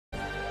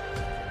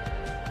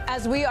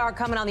As we are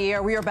coming on the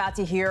air, we are about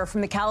to hear from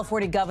the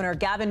California governor,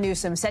 Gavin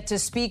Newsom, set to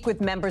speak with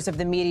members of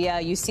the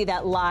media. You see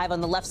that live on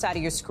the left side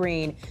of your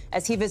screen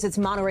as he visits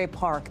Monterey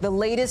Park, the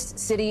latest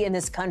city in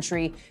this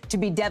country to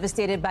be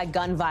devastated by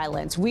gun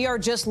violence. We are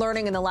just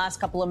learning in the last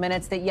couple of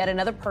minutes that yet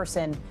another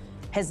person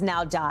has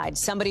now died.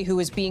 Somebody who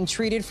was being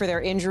treated for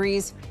their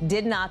injuries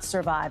did not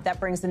survive.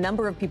 That brings the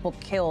number of people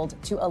killed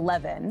to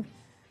 11.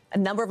 A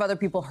number of other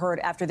people hurt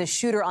after the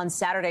shooter on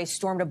Saturday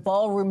stormed a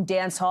ballroom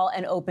dance hall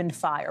and opened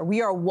fire.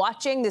 We are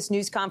watching this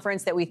news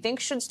conference that we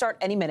think should start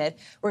any minute.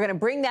 We're going to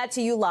bring that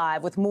to you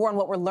live with more on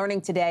what we're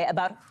learning today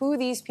about who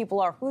these people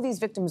are, who these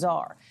victims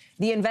are,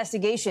 the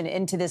investigation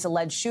into this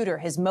alleged shooter,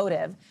 his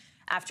motive,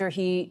 after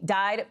he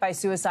died by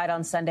suicide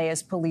on Sunday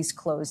as police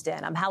closed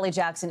in. I'm Hallie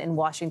Jackson in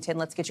Washington.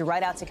 Let's get you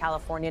right out to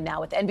California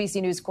now with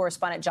NBC News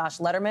correspondent Josh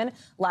Lederman,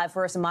 live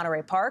for us in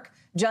Monterey Park.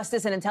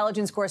 Justice and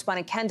Intelligence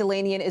correspondent Ken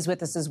Delanian is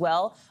with us as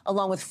well,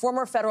 along with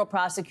former federal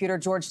prosecutor,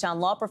 Georgetown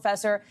law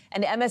professor,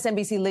 and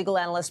MSNBC legal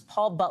analyst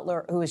Paul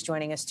Butler, who is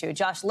joining us too.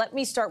 Josh, let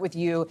me start with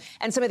you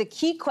and some of the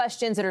key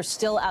questions that are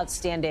still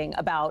outstanding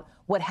about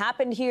what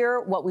happened here,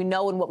 what we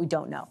know and what we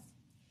don't know.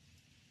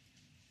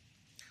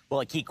 Well,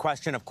 a key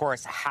question, of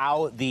course,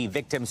 how the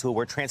victims who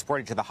were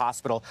transported to the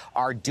hospital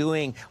are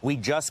doing. We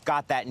just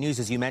got that news,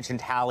 as you mentioned,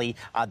 Hallie,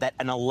 that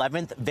an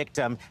 11th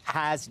victim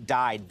has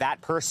died. That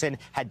person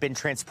had been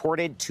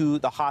transported to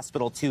the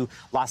hospital, to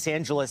Los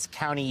Angeles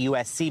County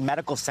USC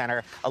Medical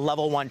Center, a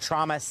level 1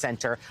 trauma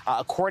center.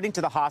 According to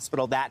the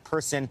hospital, that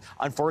person,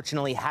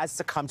 unfortunately, has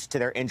succumbed to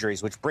their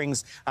injuries, which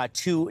brings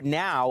to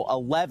now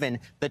 11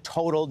 the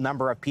total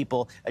number of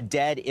people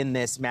dead in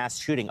this mass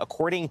shooting.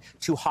 According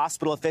to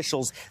hospital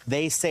officials,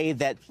 they say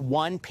that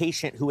one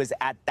patient who is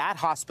at that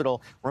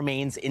hospital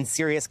remains in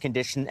serious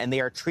condition, and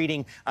they are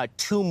treating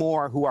 2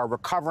 more who are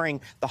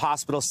recovering. The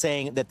hospital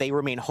saying that they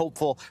remain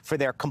hopeful for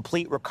their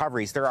complete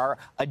recoveries. There are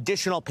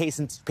additional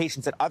patients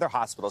at other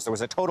hospitals. There was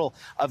a total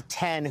of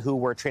 10 who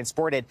were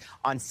transported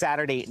on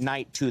Saturday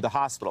night to the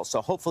hospital.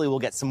 So hopefully we'll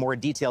get some more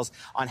details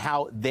on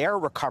how their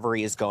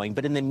recovery is going.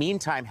 But in the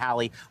meantime,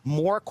 Hallie,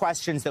 more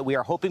questions that we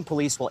are hoping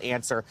police will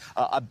answer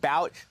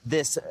about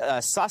this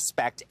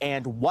suspect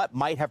and what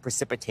might have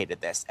precipitated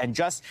this. And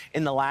just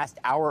in the last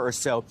hour or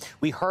so,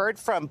 we heard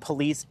from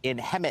police in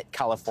Hemet,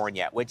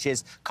 California, which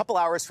is a couple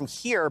hours from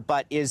here,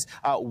 but is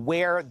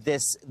where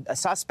this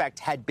suspect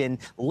had been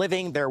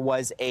living. There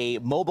was a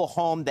mobile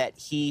home that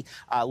he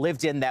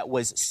lived in that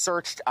was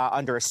searched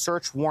under a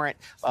search warrant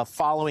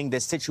following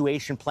this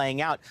situation playing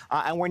out.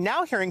 And we're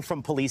now hearing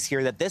from police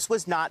here that this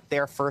was not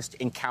their first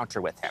encounter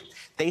with him.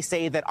 They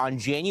say that on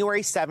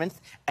January 7th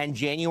and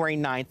January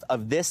 9th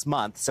of this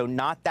month, so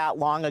not that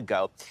long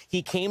ago,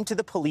 he came to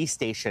the police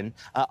station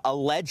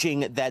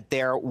alleging that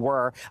there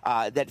were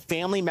that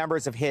family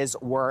members of his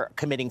were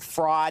committing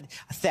fraud,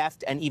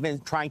 theft, and even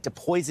trying to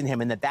poison him,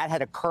 and that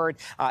had occurred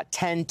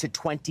 10 to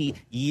 20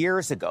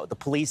 years ago. The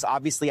police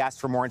obviously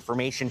asked for more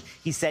information.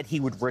 He said he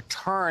would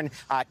return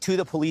to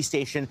the police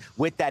station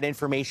with that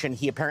information.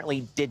 He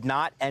apparently did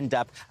not end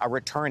up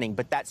returning,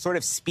 but that sort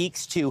of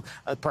speaks to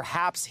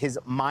perhaps his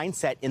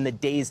mindset in the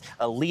days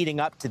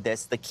leading up to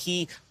this. The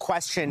key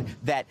question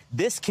that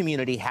this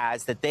community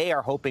has that they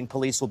are hoping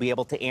police will be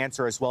able to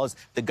answer, as well as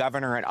the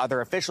governor and other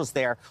officials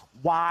there.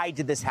 Why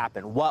did this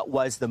happen? What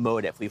was the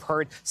motive? We've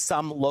heard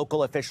some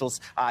local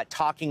officials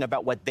talking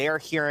about what they're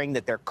hearing,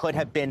 that there could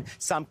have been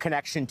some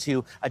connection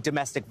to a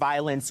domestic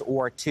violence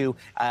or to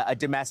a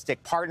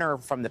domestic partner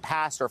from the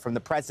past or from the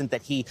present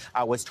that he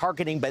was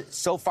targeting. But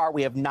so far,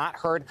 we have not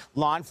heard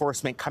law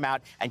enforcement come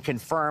out and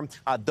confirm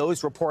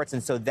those reports.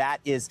 And so that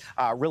is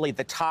really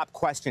the top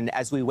question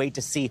as we wait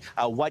to see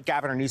what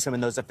Governor Newsom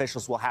and those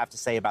officials will have to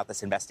say about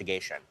this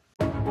investigation.